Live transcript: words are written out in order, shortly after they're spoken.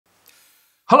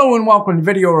Hello and welcome to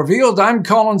Video Revealed. I'm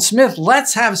Colin Smith.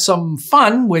 Let's have some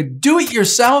fun with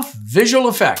do-it-yourself visual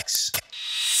effects.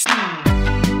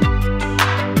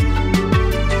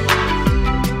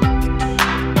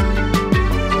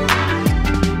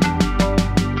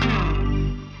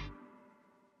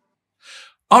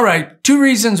 All right, two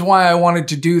reasons why I wanted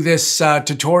to do this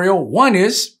tutorial. One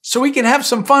is so we can have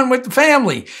some fun with the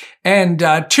family. And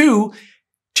two,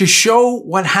 to show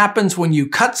what happens when you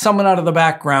cut someone out of the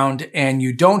background and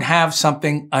you don't have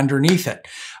something underneath it.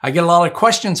 I get a lot of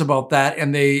questions about that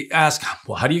and they ask,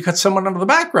 well, how do you cut someone out of the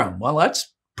background? Well,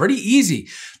 that's pretty easy.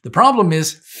 The problem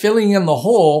is filling in the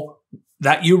hole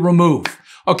that you remove.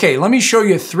 Okay, let me show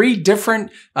you three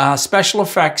different special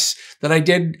effects that I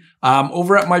did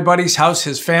over at my buddy's house.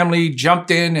 His family jumped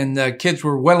in and the kids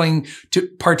were willing to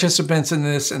participants in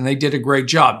this and they did a great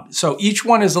job. So each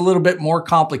one is a little bit more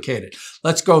complicated.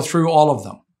 Let's go through all of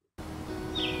them.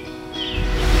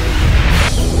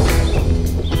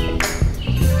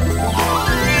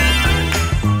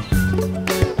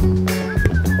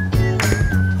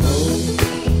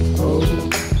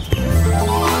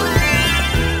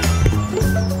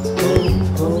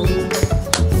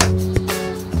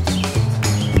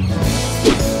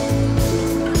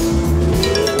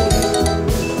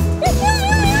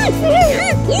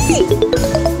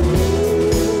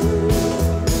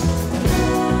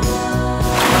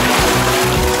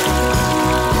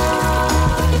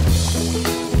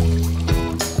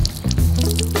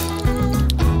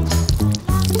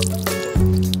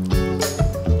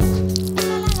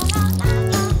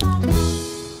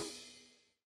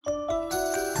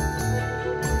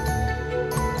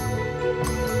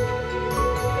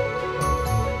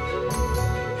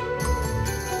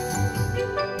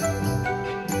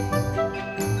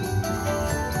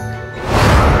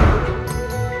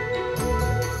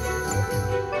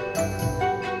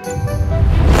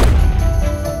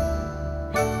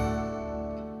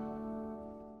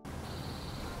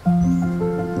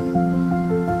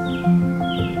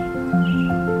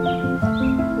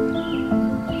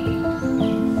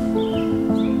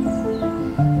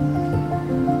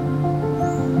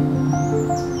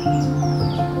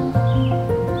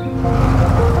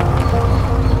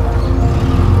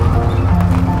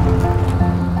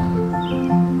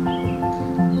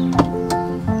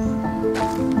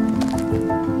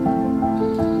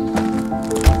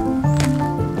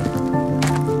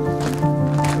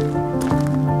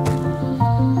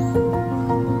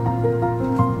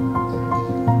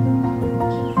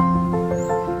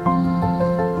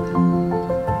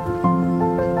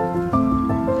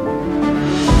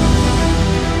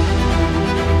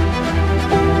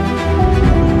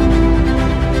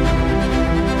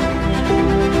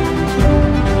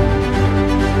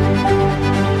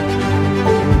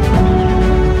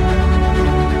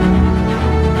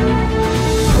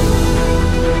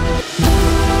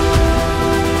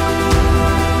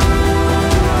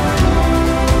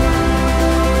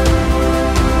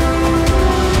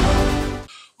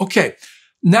 Okay,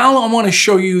 now I want to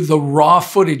show you the raw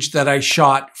footage that I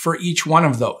shot for each one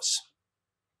of those.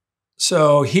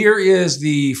 So here is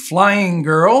the flying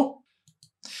girl,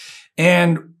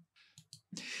 and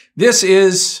this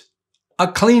is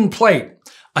a clean plate.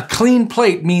 A clean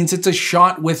plate means it's a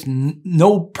shot with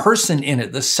no person in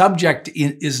it. The subject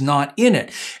is not in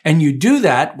it. And you do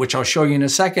that, which I'll show you in a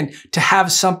second, to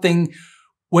have something,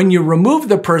 when you remove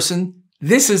the person,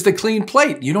 this is the clean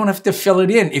plate. You don't have to fill it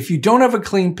in. If you don't have a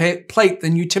clean plate,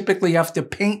 then you typically have to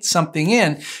paint something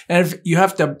in. And if you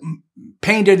have to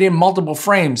paint it in multiple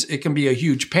frames, it can be a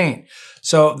huge pain.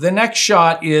 So the next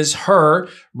shot is her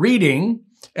reading,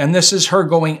 and this is her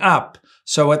going up.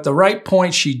 So at the right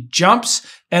point, she jumps,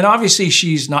 and obviously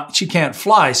she can't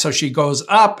fly. So she goes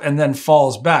up and then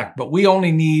falls back. But we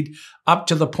only need up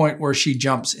to the point where she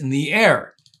jumps in the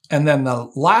air. And then the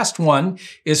last one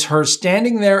is her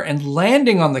standing there and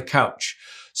landing on the couch.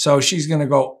 So she's going to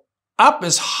go up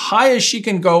as high as she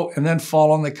can go and then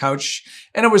fall on the couch.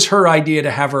 And it was her idea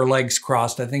to have her legs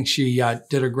crossed. I think she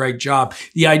did a great job.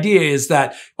 The idea is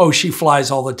that, oh, she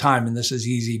flies all the time and this is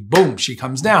easy. Boom, she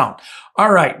comes down.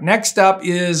 All right, next up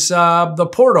is the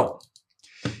portal.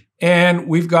 And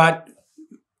we've got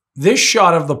this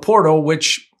shot of the portal,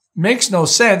 which makes no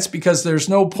sense because there's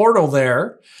no portal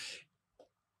there.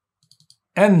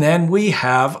 And then we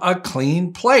have a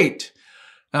clean plate.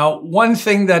 Now, one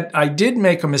thing that I did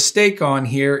make a mistake on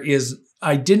here is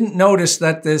I didn't notice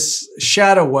that this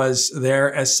shadow was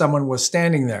there as someone was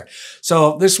standing there.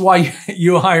 So this is why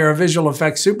you hire a visual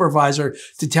effects supervisor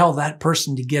to tell that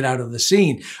person to get out of the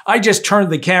scene. I just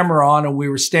turned the camera on and we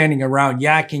were standing around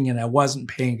yakking and I wasn't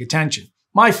paying attention.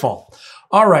 My fault.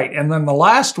 All right. And then the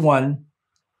last one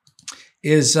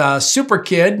is Super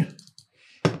Kid,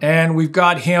 and we've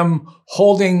got him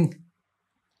holding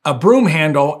a broom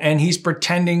handle, and he's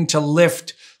pretending to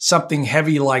lift something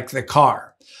heavy like the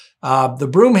car. The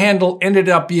broom handle ended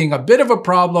up being a bit of a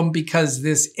problem because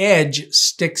this edge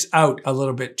sticks out a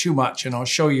little bit too much, and I'll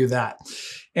show you that.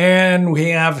 And we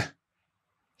have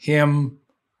him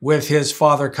with his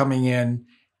father coming in,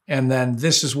 and then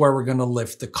this is where we're going to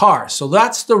lift the car. So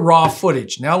that's the raw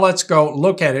footage. Now let's go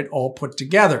look at it all put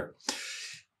together.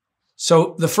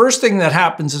 So the first thing that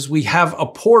happens is we have a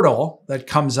portal that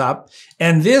comes up,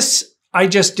 and this, I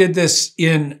just did this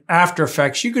in After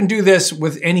Effects. You can do this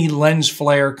with any lens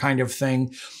flare kind of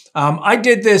thing. I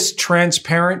did this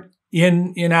transparent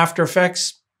in After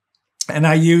Effects, and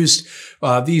I used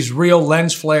these real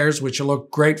lens flares, which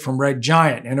look great from Red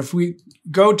Giant. And if we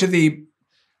go to the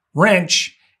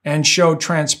wrench and show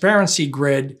transparency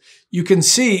grid, you can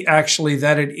see actually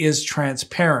that it is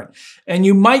transparent. And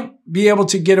you might be able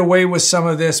to get away with some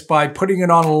of this by putting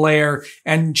it on a layer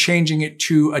and changing it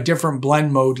to a different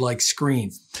blend mode like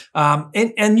screen.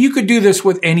 And you could do this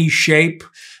with any shape.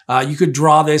 You could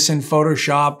draw this in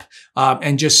Photoshop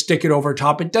and just stick it over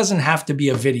top. It doesn't have to be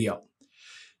a video.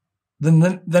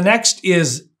 Then the next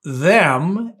is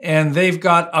them, and they've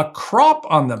got a crop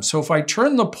on them. So if I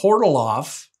turn the portal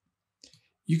off,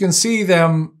 you can see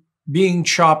them being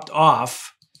chopped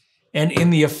off, and in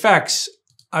the effects,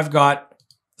 I've got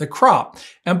the crop.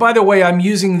 And by the way, I'm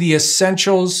using the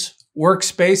Essentials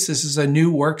workspace. This is a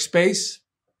new workspace.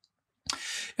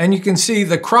 And you can see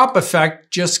the crop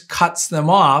effect just cuts them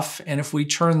off. And if we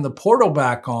turn the portal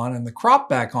back on and the crop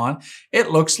back on,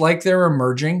 it looks like they're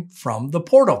emerging from the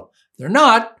portal. They're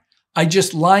not. I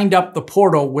just lined up the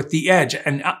portal with the edge.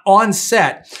 And on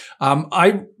set,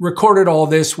 I recorded all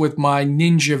this with my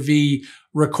Ninja V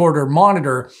recorder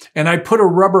monitor, and I put a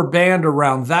rubber band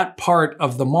around that part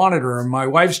of the monitor. And my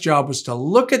wife's job was to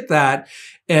look at that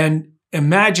and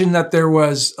imagine that there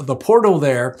was the portal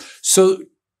there, so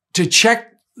to check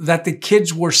that the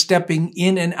kids were stepping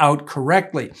in and out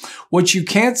correctly. What you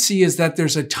can't see is that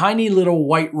there's a tiny little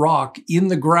white rock in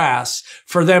the grass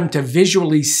for them to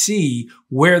visually see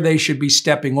where they should be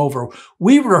stepping over.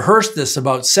 We rehearsed this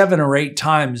about 7 or 8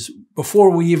 times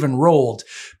before we even rolled,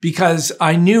 because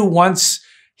I knew once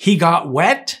he got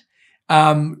wet,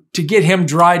 to get him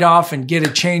dried off and get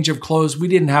a change of clothes, we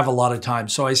didn't have a lot of time.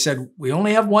 So I said, we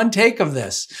only have 1 take of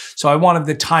this. So I wanted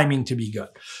the timing to be good.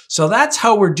 So that's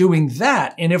how we're doing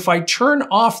that. And if I turn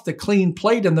off the clean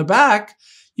plate in the back,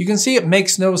 you can see it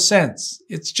makes no sense.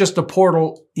 It's just a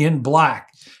portal in black.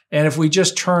 And if we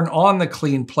just turn on the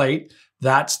clean plate,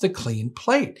 that's the clean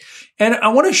plate. And I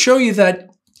want to show you that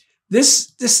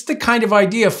this is the kind of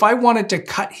idea. If I wanted to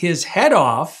cut his head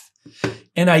off,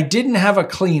 and I didn't have a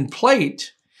clean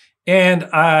plate, and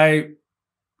I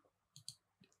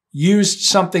used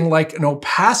something like an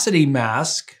opacity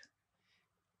mask,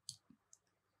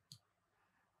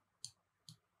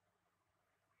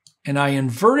 and I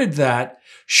inverted that,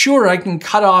 sure, I can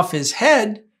cut off his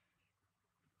head,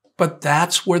 but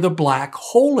that's where the black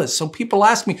hole is. So people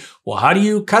ask me, well, how do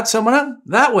you cut someone up?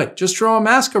 That way, just throw a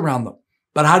mask around them.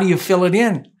 But how do you fill it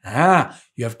in?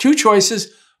 You have 2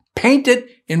 choices. Paint it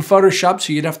in Photoshop,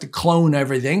 so you'd have to clone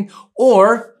everything,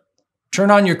 or turn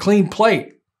on your clean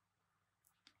plate.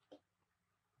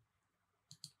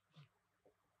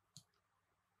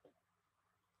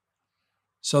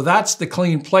 So that's the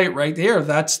clean plate right there.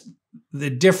 That's the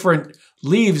different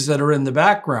leaves that are in the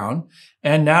background.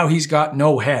 And now he's got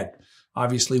no head.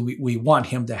 Obviously, we want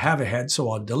him to have a head, so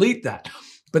I'll delete that.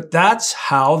 But that's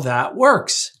how that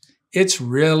works. It's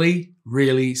really,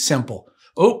 really simple.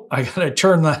 Oh, I gotta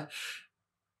turn the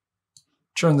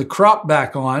crop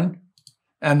back on,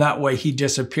 and that way he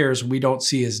disappears. We don't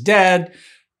see his dad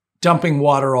dumping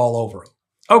water all over him.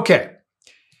 Okay,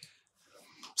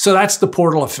 so that's the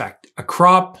portal effect, a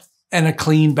crop and a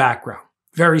clean background.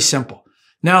 Very simple.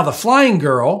 Now the flying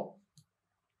girl,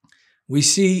 we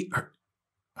see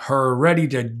her ready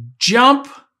to jump,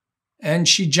 and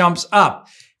she jumps up.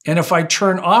 And if I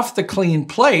turn off the clean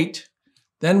plate,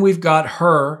 then we've got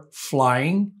her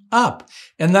flying up.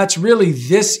 And that's really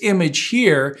this image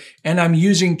here. And I'm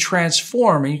using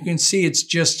transform, and you can see it's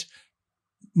just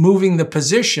moving the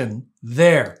position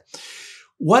there.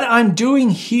 What I'm doing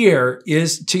here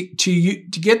is to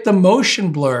get the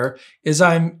motion blur is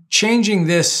I'm changing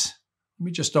this. Let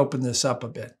me just open this up a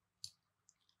bit.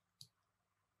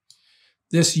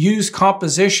 This use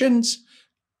compositions.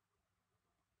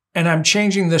 And I'm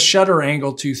changing the shutter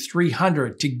angle to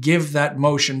 300 to give that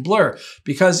motion blur.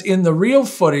 Because in the real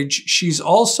footage, she's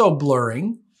also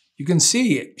blurring. You can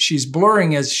see it. She's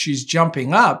blurring as she's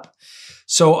jumping up.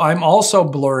 So I'm also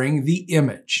blurring the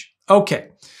image. Okay,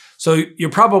 so you're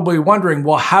probably wondering,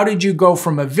 well, how did you go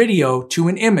from a video to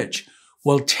an image?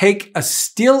 Well, take a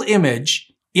still image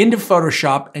into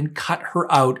Photoshop and cut her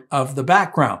out of the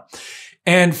background.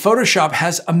 And Photoshop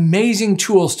has amazing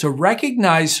tools to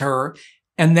recognize her,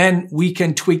 and then we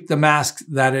can tweak the mask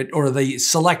or the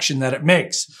selection that it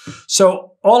makes.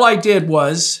 So all I did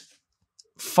was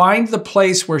find the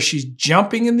place where she's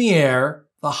jumping in the air,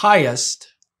 the highest,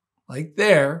 like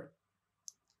there,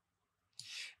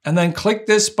 and then click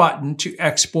this button to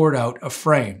export out a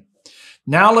frame.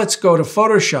 Now let's go to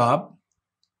Photoshop,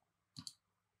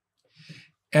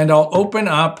 and I'll open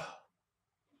up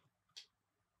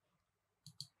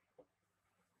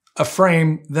a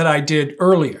frame that I did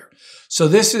earlier. So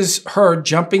this is her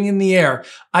jumping in the air.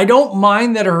 I don't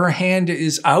mind that her hand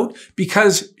is out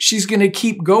because she's going to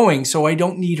keep going, so I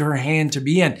don't need her hand to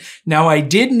be in. Now, I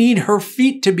did need her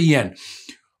feet to be in.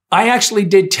 I actually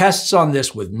did tests on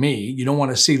this with me. You don't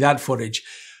want to see that footage.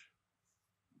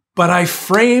 But I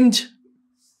framed,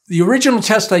 the original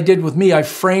test I did with me, I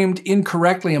framed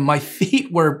incorrectly and my feet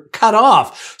were cut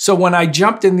off. So when I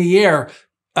jumped in the air,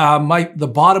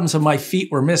 the bottoms of my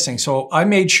feet were missing. So I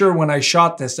made sure when I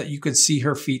shot this that you could see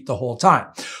her feet the whole time.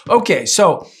 Okay,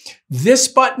 so this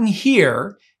button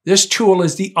here, this tool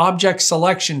is the object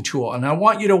selection tool. And I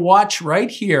want you to watch right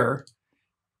here,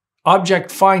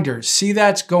 object finder. See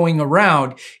that's going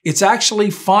around. It's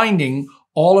actually finding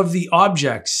all of the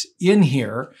objects in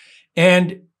here,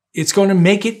 and it's going to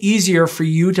make it easier for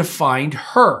you to find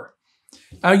her.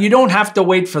 Now, you don't have to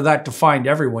wait for that to find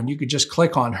everyone. You could just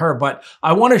click on her, but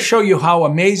I want to show you how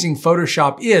amazing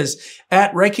Photoshop is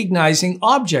at recognizing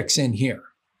objects in here.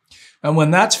 And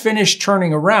when that's finished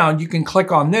turning around, you can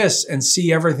click on this and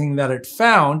see everything that it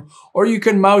found, or you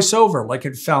can mouse over, like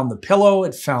it found the pillow,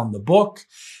 it found the book.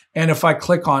 And if I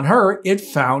click on her, it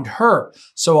found her.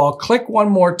 So I'll click one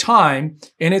more time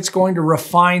and it's going to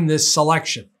refine this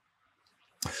selection.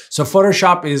 So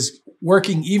Photoshop is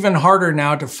working even harder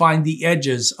now to find the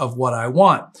edges of what I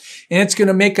want. And it's going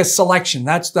to make a selection.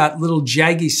 That's that little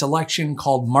jaggy selection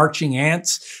called marching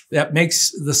ants that makes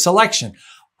the selection.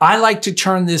 I like to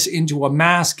turn this into a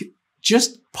mask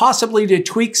just possibly to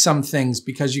tweak some things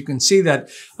because you can see that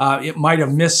it might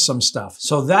have missed some stuff.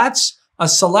 So that's a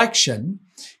selection.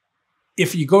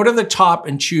 If you go to the top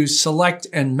and choose select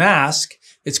and mask,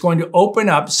 it's going to open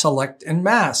up select and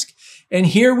mask. And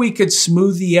here we could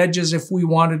smooth the edges if we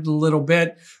wanted a little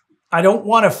bit. I don't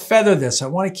want to feather this. I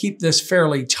want to keep this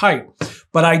fairly tight,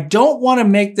 but I don't want to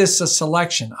make this a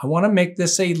selection. I want to make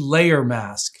this a layer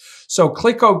mask. So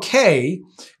click OK.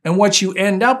 And what you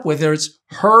end up with is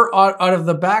her out of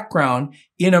the background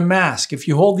in a mask. If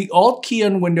you hold the Alt key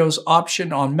on Windows,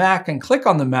 Option on Mac, and click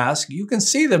on the mask, you can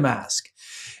see the mask.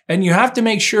 And you have to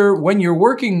make sure when you're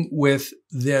working with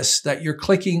this that you're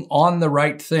clicking on the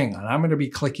right thing. And I'm going to be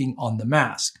clicking on the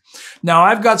mask. Now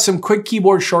I've got some quick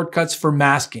keyboard shortcuts for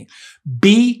masking.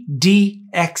 B, D,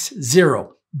 X,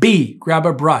 0. B, grab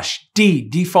a brush. D,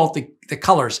 default the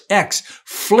colors. X,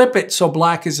 flip it so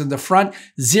black is in the front.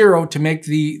 0 to make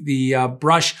the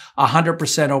brush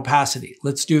 100% opacity.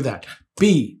 Let's do that.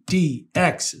 B, D,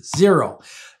 X, 0.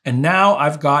 And now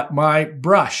I've got my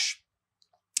brush.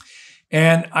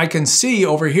 And I can see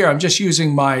over here, I'm just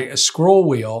using my scroll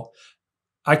wheel.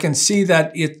 I can see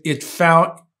that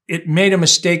it made a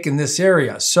mistake in this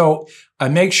area. So I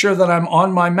make sure that I'm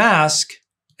on my mask,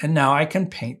 and now I can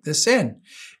paint this in.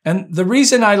 And the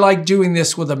reason I like doing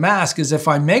this with a mask is if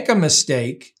I make a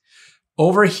mistake,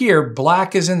 over here,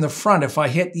 black is in the front. If I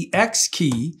hit the X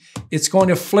key, it's going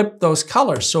to flip those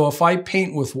colors. So if I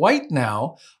paint with white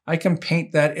now, I can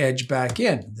paint that edge back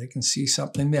in. They can see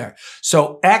something there.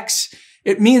 So X,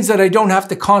 it means that I don't have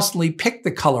to constantly pick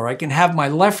the color. I can have my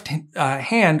left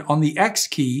hand on the X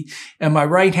key and my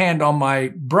right hand on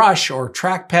my brush or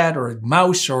trackpad or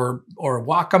mouse or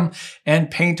Wacom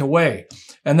and paint away.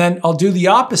 And then I'll do the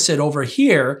opposite over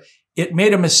here. It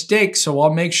made a mistake, so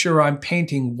I'll make sure I'm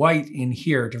painting white in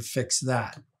here to fix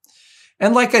that.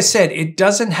 And like I said, it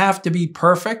doesn't have to be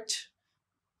perfect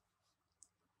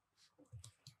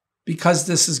because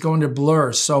this is going to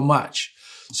blur so much.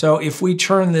 So if we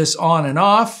turn this on and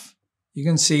off, you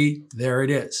can see there it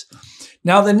is.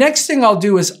 Now the next thing I'll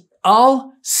do is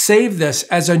I'll save this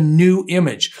as a new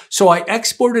image. So I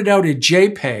exported out a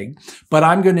JPEG, but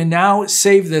I'm going to now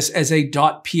save this as a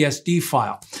 .psd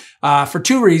file. For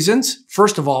two reasons.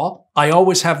 First of all, I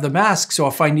always have the mask, so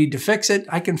if I need to fix it,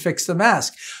 I can fix the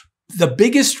mask. The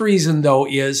biggest reason, though,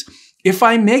 is If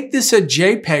I make this a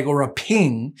JPEG or a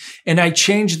ping and I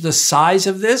change the size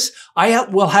of this, I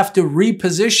will have to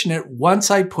reposition it once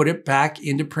I put it back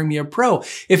into Premiere Pro.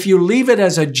 If you leave it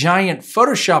as a giant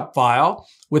Photoshop file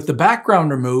with the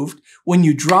background removed, when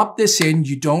you drop this in,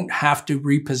 you don't have to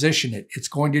reposition it. It's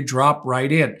going to drop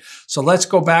right in. So let's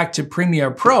go back to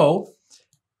Premiere Pro,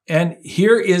 and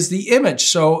here is the image.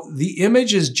 So the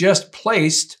image is just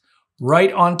placed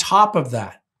right on top of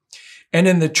that. And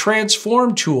in the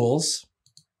transform tools,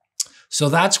 so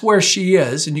that's where she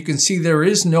is. And you can see there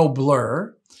is no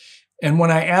blur. And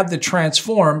when I add the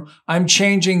transform, I'm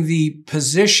changing the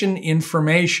position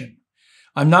information.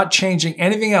 I'm not changing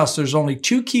anything else. There's only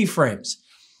 2 keyframes.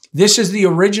 This is the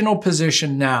original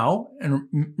position now. And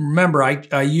remember, I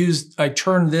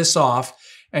turned this off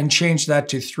and changed that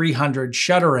to 300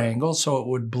 shutter angle so it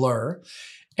would blur.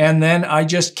 And then I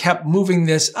just kept moving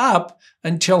this up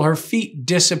until her feet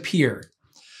disappeared.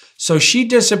 So she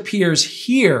disappears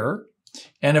here,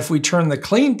 and if we turn the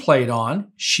clean plate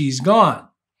on, she's gone.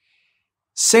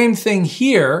 Same thing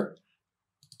here.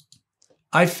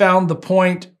 I found the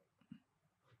point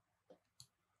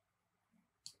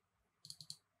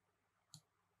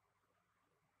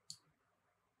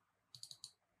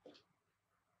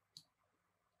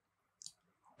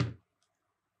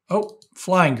oh,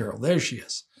 flying girl, there she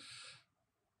is.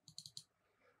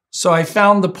 So I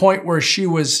found the point where she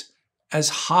was as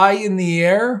high in the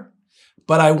air,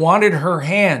 but I wanted her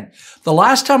hand. The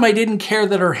last time I didn't care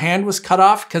that her hand was cut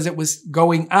off because it was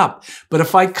going up. But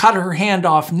if I cut her hand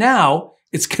off now,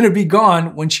 it's going to be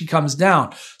gone when she comes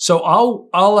down. So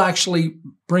I'll actually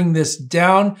bring this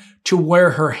down to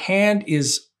where her hand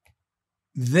is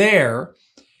there.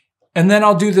 And then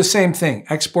I'll do the same thing.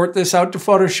 Export this out to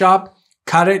Photoshop,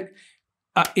 cut it.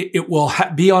 It will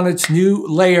be on its new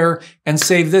layer and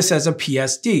save this as a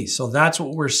PSD. So that's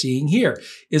what we're seeing here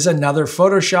is another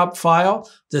Photoshop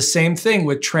file. The same thing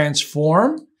with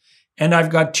transform. And I've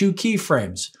got 2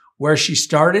 keyframes, where she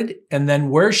started and then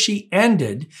where she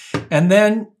ended. And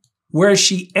then where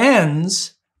she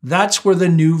ends, that's where the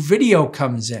new video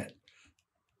comes in.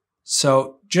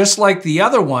 So just like the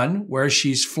other one where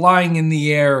she's flying in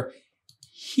the air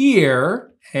here,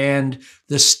 and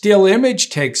the still image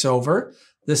takes over,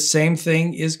 the same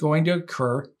thing is going to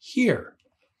occur here,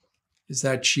 is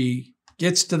that she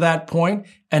gets to that point,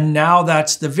 and now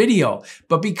that's the video.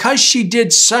 But because she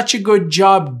did such a good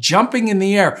job jumping in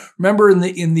the air, remember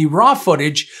in the raw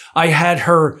footage, I had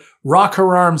her rock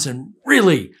her arms and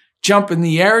really jump in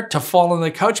the air to fall on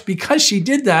the couch. Because she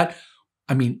did that,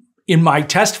 I mean, in my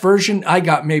test version, I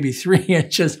got maybe 3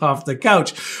 inches off the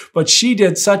couch, but she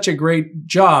did such a great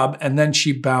job, and then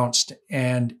she bounced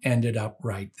and ended up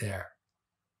right there.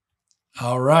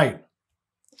 All right.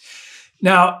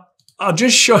 Now, I'll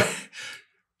just show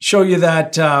you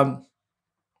that, that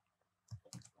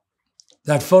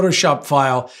Photoshop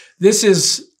file. This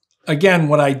is, again,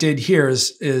 what I did here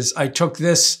is I took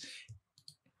this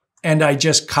and I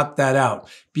just cut that out.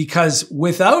 Because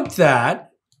without that,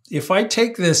 if I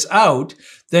take this out,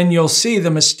 then you'll see the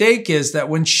mistake is that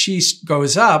when she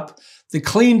goes up, the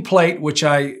clean plate, which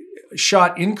I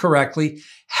shot incorrectly,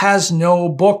 has no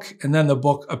book, and then the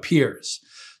book appears.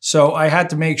 So I had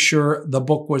to make sure the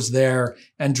book was there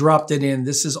and dropped it in.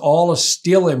 This is all a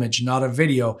still image, not a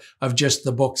video of just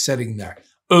the book sitting there.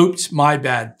 Oops, my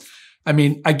bad. I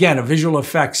mean, again, a visual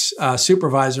effects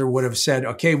supervisor would have said,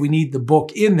 okay, we need the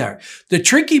book in there. The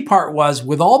tricky part was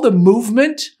with all the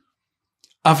movement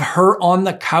of her on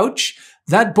the couch,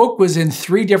 that book was in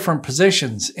 3 different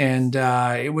positions, and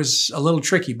it was a little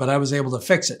tricky, but I was able to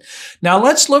fix it. Now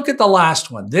let's look at the last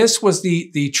one. This was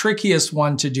the trickiest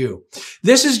one to do.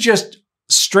 This is just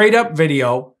straight up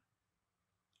video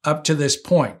up to this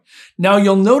point. Now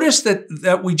you'll notice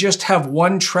that we just have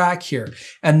 1 track here,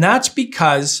 and that's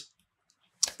because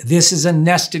this is a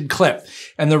nested clip.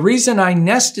 And the reason I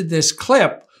nested this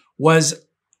clip was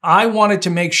I wanted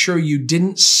to make sure you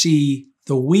didn't see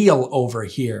the wheel over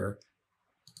here.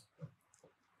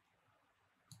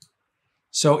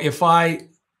 So if I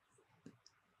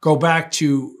go back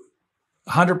to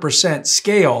 100%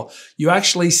 scale, you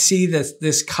actually see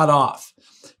this cut off.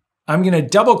 I'm going to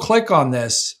double click on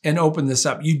this and open this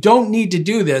up. You don't need to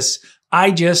do this. I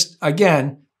just,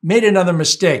 again, made another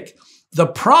mistake. The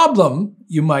problem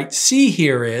you might see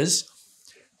here is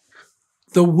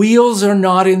the wheels are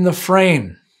not in the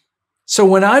frame. So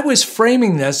when I was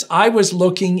framing this, I was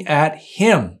looking at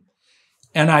him,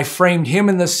 and I framed him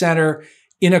in the center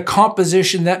in a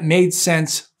composition that made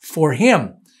sense for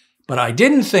him. But I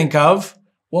didn't think of,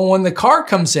 well, when the car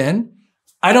comes in,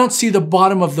 I don't see the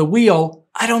bottom of the wheel.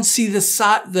 I don't see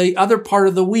the other part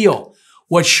of the wheel.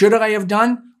 What should I have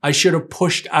done? I should have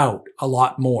pushed out a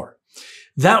lot more.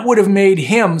 That would have made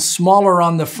him smaller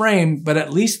on the frame, but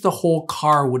at least the whole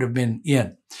car would have been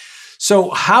in. So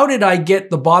how did I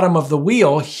get the bottom of the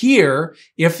wheel here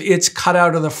if it's cut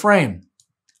out of the frame?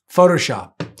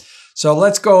 Photoshop. So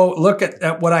let's go look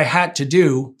at what I had to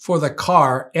do for the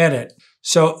car edit.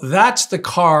 So that's the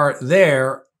car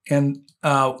there and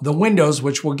the windows,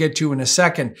 which we'll get to in a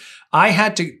second. I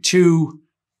had to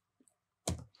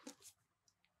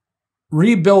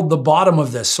rebuild the bottom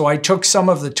of this. So I took some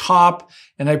of the top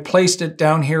and I placed it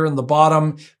down here in the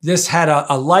bottom. This had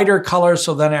a lighter color,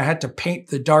 so then I had to paint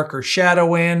the darker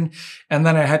shadow in, and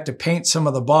then I had to paint some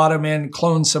of the bottom in,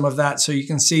 clone some of that. So you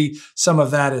can see some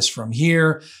of that is from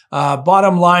here.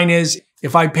 Bottom line is,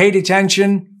 if I paid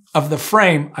attention of the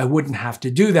frame, I wouldn't have to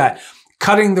do that.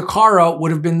 Cutting the car out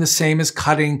would have been the same as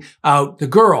cutting out the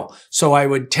girl. So I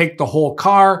would take the whole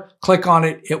car, click on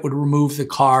it, it would remove the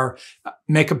car,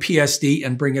 make a PSD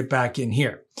and bring it back in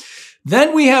here.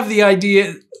 Then we have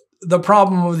the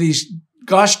problem of these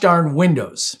gosh darn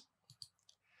windows.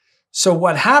 So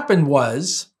what happened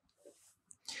was,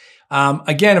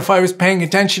 again, if I was paying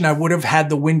attention, I would have had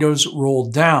the windows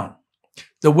rolled down.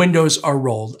 The windows are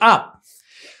rolled up.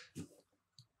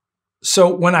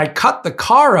 So when I cut the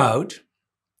car out,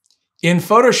 in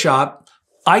Photoshop,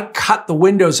 I cut the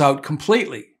windows out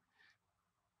completely.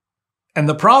 And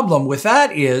the problem with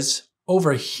that is,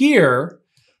 over here,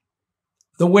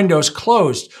 the window's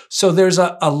closed. So there's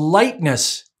a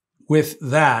lightness with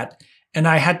that, and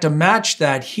I had to match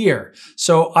that here.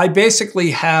 So I basically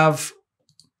have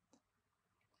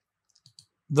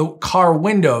the car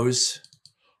windows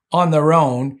on their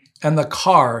own and the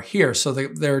car here. So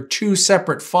they're two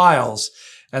separate files,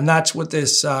 and that's what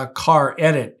this car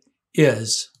edit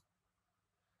is,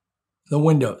 the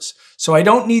windows. So I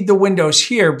don't need the windows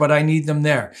here, but I need them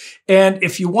there. And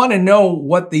if you want to know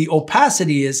what the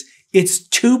opacity is, it's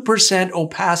 2%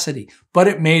 opacity, but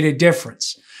it made a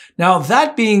difference. Now,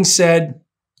 that being said,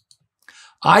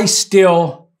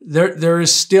 there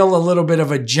is still a little bit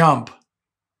of a jump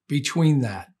between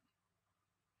that.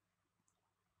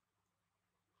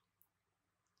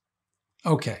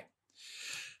 Okay.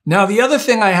 Now, the other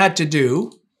thing I had to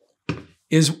do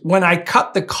is when I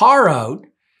cut the car out,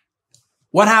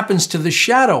 what happens to the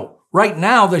shadow? Right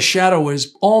now, the shadow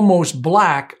is almost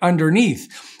black underneath.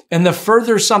 And the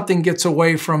further something gets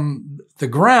away from the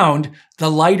ground,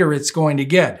 the lighter it's going to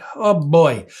get. Oh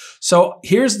boy. So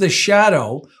here's the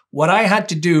shadow. What I had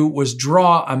to do was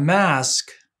draw a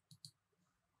mask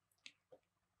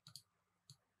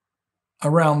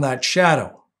around that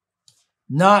shadow.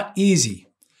 Not easy.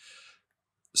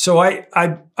 So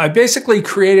I basically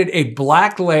created a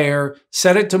black layer,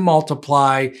 set it to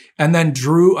multiply, and then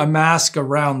drew a mask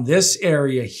around this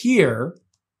area here.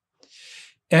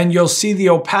 And you'll see the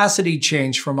opacity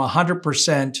change from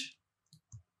 100%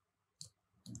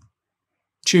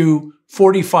 to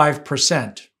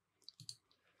 45%.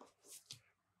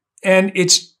 And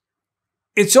it's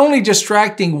only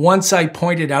distracting once I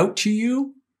point it out to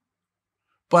you,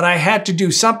 but I had to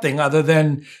do something other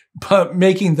than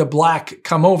making the black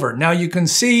come over. Now you can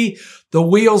see the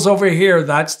wheels over here.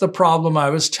 That's the problem I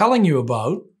was telling you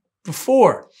about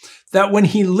before. That when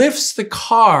he lifts the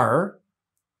car,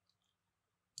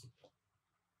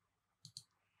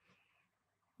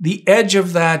 the edge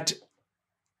of that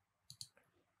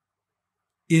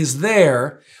is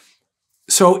there.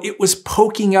 So it was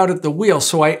poking out at the wheel.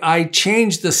 So I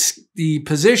changed the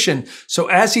position. So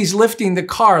as he's lifting the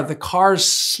car's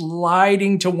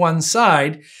sliding to one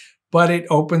side, but it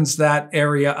opens that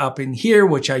area up in here,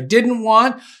 which I didn't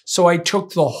want. So I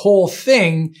took the whole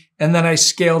thing and then I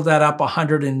scaled that up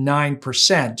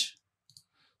 109%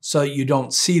 so that you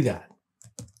don't see that.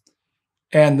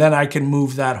 And then I can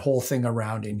move that whole thing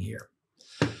around in here.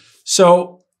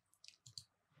 So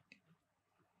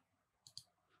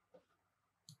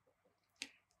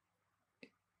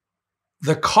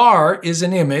the car is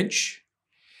an image.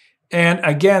 And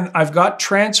again, I've got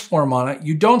transform on it.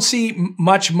 You don't see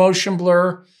much motion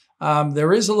blur.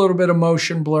 There is a little bit of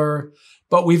motion blur,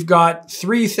 but we've got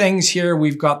three things here.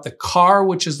 We've got the car,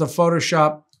 which is the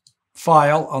Photoshop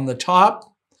file on the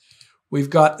top. We've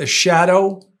got the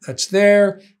shadow that's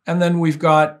there. And then we've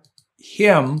got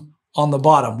him on the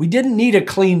bottom. We didn't need a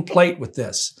clean plate with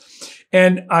this.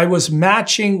 And I was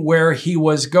matching where he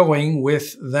was going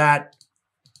with that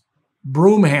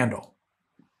broom handle.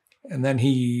 And then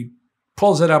he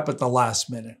pulls it up at the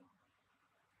last minute.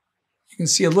 You can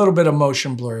see a little bit of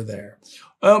motion blur there.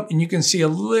 Oh, and you can see a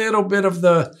little bit of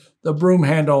the broom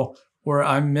handle where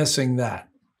I'm missing that.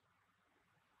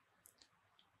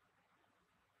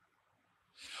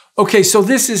 Okay, so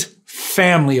this is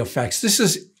family effects. This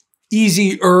is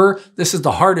easier. This is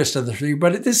the hardest of the three,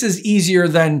 but this is easier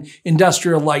than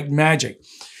Industrial Light and Magic.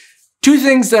 Two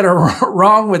things that are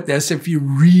wrong with this, if you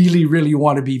really, really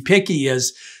want to be picky,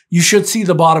 is you should see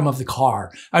the bottom of the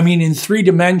car. I mean, in 3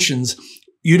 dimensions,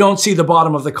 you don't see the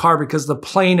bottom of the car because the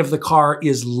plane of the car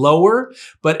is lower.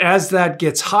 But as that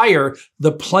gets higher,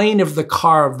 the plane of the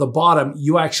car of the bottom,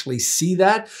 you actually see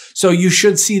that. So you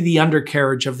should see the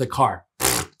undercarriage of the car.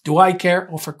 Do I care?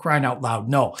 Well, for crying out loud,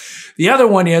 no. The other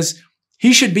one is,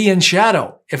 he should be in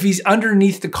shadow. If he's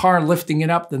underneath the car lifting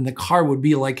it up, then the car would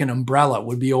be like an umbrella. It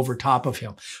would be over top of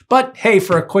him. But hey,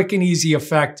 for a quick and easy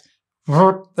effect,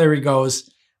 there he goes.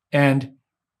 And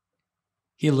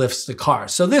he lifts the car.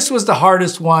 So this was the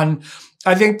hardest one.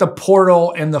 I think the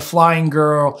portal and the flying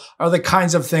girl are the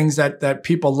kinds of things that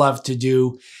people love to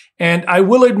do. And I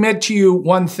will admit to you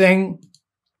one thing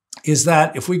is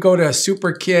that if we go to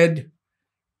Super Kid,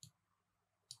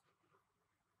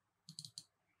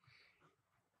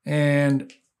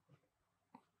 and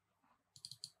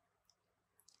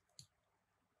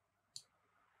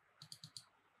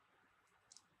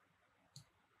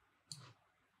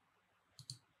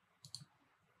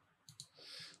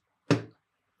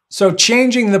so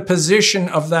changing the position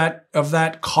of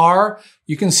that car,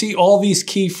 you can see all these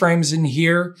keyframes in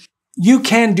here. You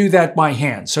can do that by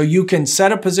hand. So you can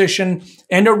set a position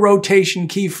and a rotation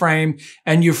keyframe,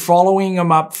 and you're following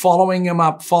him up, following him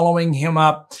up, following him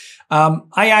up.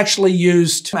 I actually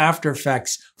used After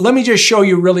Effects. Let me just show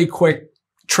you really quick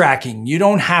tracking. You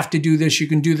don't have to do this. You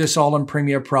can do this all in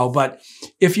Premiere Pro. But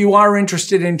if you are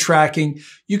interested in tracking,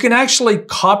 you can actually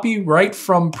copy right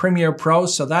from Premiere Pro.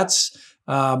 So that's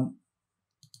a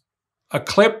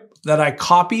clip that I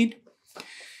copied.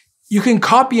 You can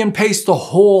copy and paste the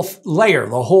whole layer,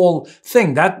 the whole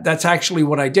thing. That's actually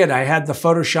what I did. I had the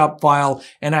Photoshop file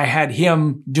and I had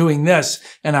him doing this,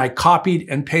 and I copied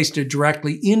and pasted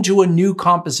directly into a new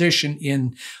composition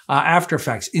in After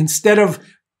Effects. Instead of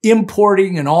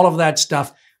importing and all of that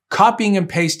stuff, copying and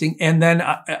pasting. And then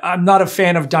I'm not a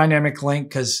fan of dynamic link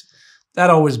because that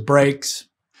always breaks.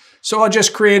 So I'll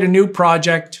just create a new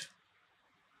project,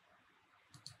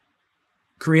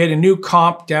 create a new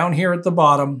comp down here at the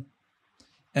bottom.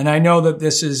 And I know that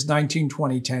this is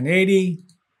 1920 1080.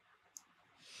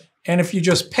 And if you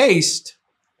just paste,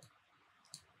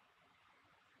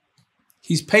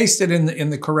 he's pasted in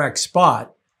the correct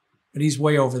spot, but he's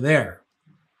way over there.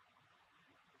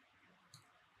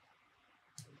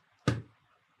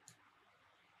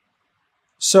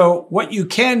 So what you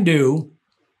can do,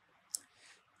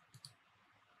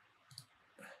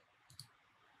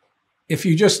 if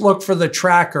you just look for the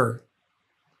tracker,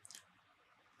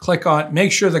 click on,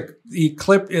 make sure the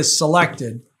clip is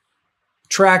selected,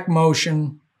 track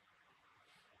motion,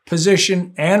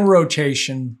 position, and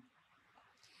rotation.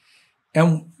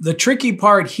 And the tricky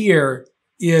part here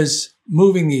is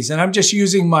moving these. And I'm just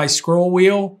using my scroll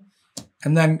wheel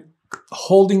and then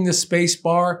holding the space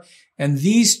bar. And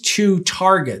these two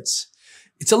targets,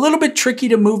 it's a little bit tricky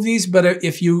to move these, but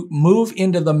if you move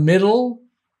into the middle,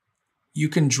 you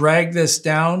can drag this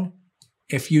down.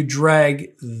 If you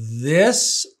drag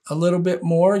this a little bit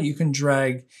more, you can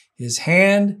drag his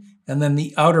hand, and then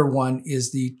the outer one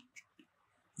is the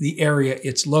area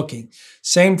it's looking.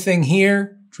 Same thing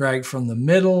here, drag from the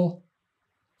middle,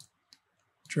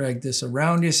 drag this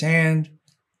around his hand,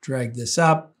 drag this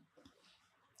up,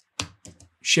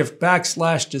 shift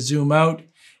backslash to zoom out,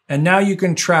 and now you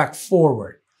can track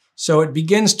forward. So it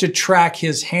begins to track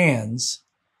his hands.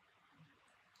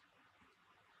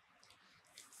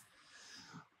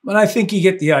 But I think you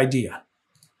get the idea.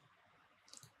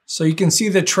 So you can see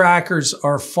the trackers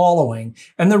are following.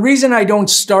 And the reason I don't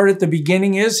start at the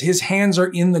beginning is his hands are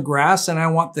in the grass and I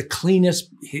want the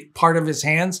cleanest part of his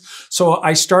hands. So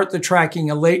I start the tracking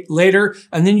later,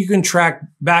 and then you can track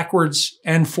backwards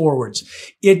and forwards.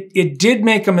 It did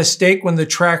make a mistake when the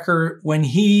tracker, when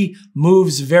he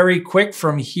moves very quick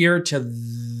from here to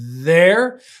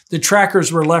there, the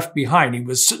trackers were left behind. He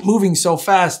was moving so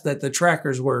fast that the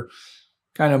trackers were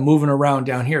kind of moving around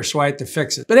down here, so I had to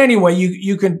fix it. But anyway,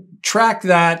 you can track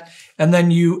that, and then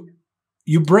you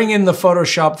bring in the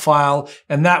Photoshop file,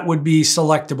 and that would be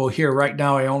selectable here. Right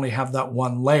now, I only have that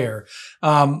one layer.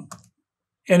 And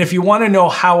if you want to know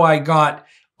how I got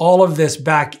all of this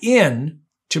back in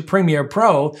to Premiere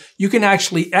Pro, you can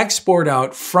actually export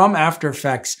out from After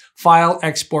Effects, File,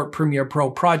 Export, Premiere Pro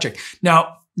Project.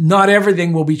 Now Not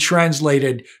everything will be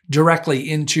translated directly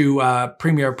into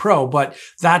Premiere Pro, but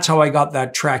that's how I got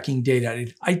that tracking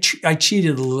data. I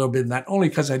cheated a little bit in that, only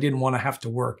because I didn't want to have to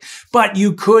work. But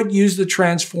you could use the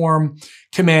transform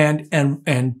command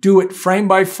and do it frame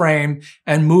by frame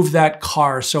and move that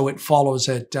car so it follows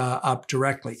it up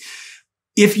directly.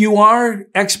 If you are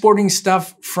exporting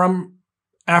stuff from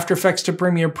After Effects to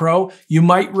Premiere Pro, you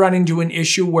might run into an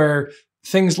issue where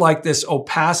things like this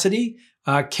opacity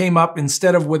came up,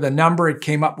 instead of with a number, it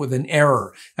came up with an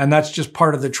error. And that's just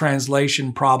part of the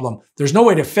translation problem. There's no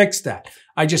way to fix that.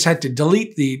 I just had to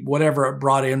delete the whatever it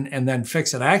brought in and then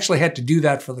fix it. I actually had to do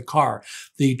that for the car.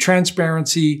 The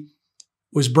transparency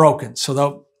was broken. So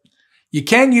though you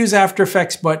can use After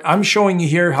Effects, but I'm showing you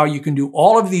here how you can do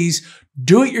all of these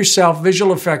do-it-yourself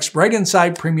visual effects right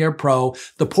inside Premiere Pro.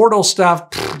 The portal stuff,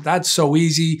 that's so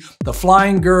easy. The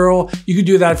flying girl, you could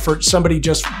do that for somebody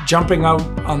just jumping out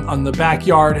on the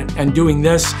backyard and doing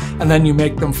this, and then you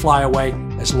make them fly away,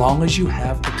 as long as you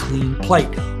have a clean plate.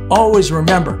 Always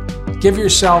remember, give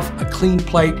yourself a clean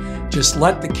plate. Just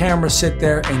let the camera sit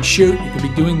there and shoot. You could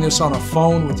be doing this on a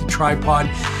phone with a tripod.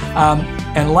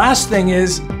 And last thing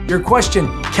is your question,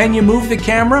 can you move the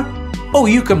camera? Oh,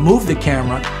 you can move the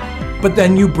camera, but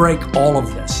then you break all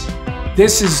of this.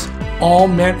 This is all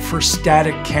meant for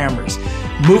static cameras.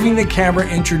 Moving the camera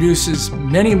introduces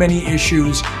many, many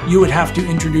issues. You would have to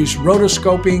introduce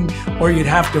rotoscoping, or you'd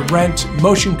have to rent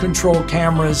motion control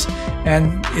cameras,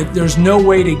 and there's no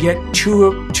way to get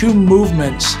two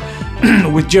movements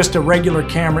with just a regular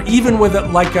camera, even with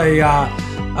it like a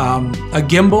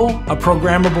gimbal, a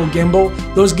programmable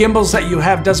gimbal. Those gimbals that you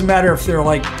have, doesn't matter if they're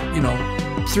like, you know,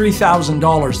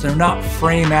 $3,000, they're not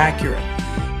frame accurate.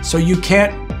 So you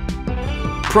can't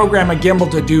program a gimbal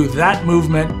to do that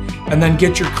movement and then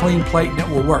get your clean plate and it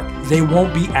will work. They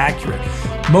won't be accurate.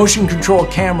 Motion control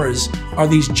cameras are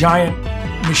these giant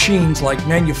machines, like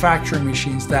manufacturing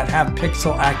machines, that have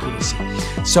pixel accuracy.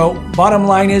 So bottom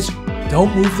line is,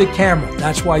 don't move the camera.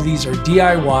 That's why these are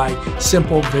DIY,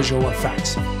 simple visual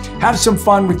effects. Have some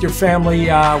fun with your family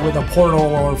with a portal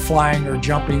or flying or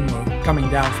jumping or coming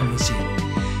down from the ceiling.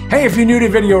 Hey, if you're new to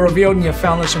Video Revealed and you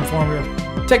found this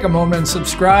informative, take a moment and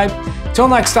subscribe. Till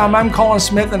next time, I'm Colin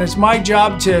Smith, and it's my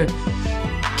job to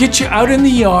get you out in the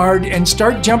yard and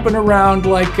start jumping around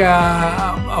like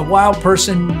a wild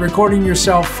person, recording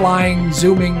yourself flying,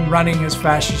 zooming, running as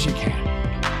fast as you can.